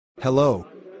Hello.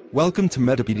 Welcome to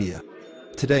Medipedia.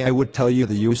 Today I would tell you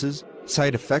the uses,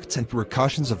 side effects and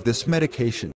precautions of this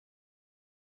medication.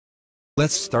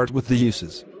 Let's start with the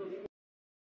uses.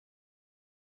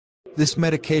 This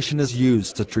medication is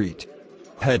used to treat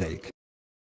headache,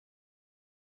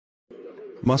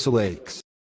 muscle aches,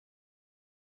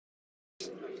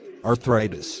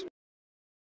 arthritis,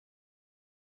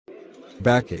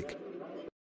 backache,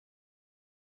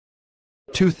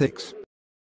 toothaches,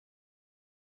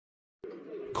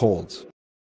 colds,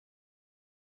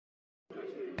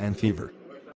 and fever.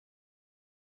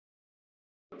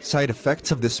 Side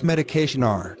effects of this medication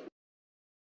are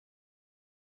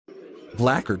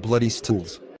black or bloody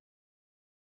stools,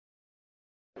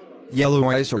 yellow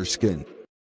eyes or skin.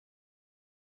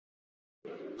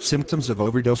 Symptoms of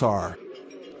overdose are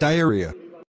diarrhea,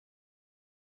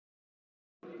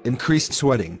 increased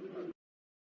sweating,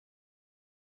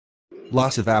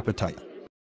 loss of appetite,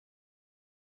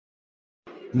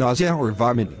 nausea or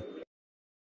vomiting,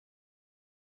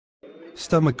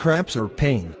 stomach cramps or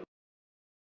pain.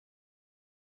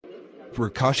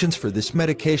 Precautions for this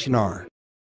medication are: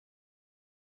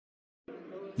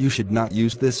 you should not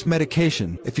use this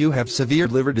medication if you have severe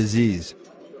liver disease.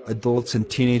 Adults and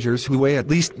teenagers who weigh at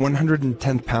least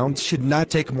 110 pounds should not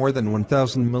take more than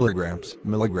 1,000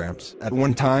 milligrams at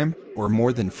one time, or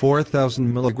more than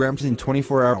 4,000 milligrams in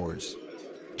 24 hours.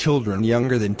 Children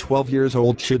younger than 12 years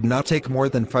old should not take more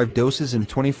than 5 doses in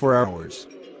 24 hours.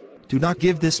 Do not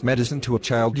give this medicine to a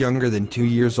child younger than 2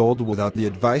 years old without the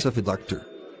advice of a doctor.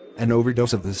 An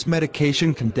overdose of this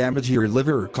medication can damage your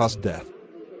liver or cause death.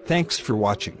 Thanks for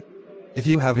watching. If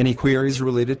you have any queries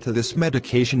related to this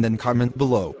medication, then comment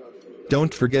below.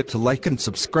 Don't forget to like and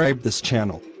subscribe this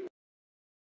channel.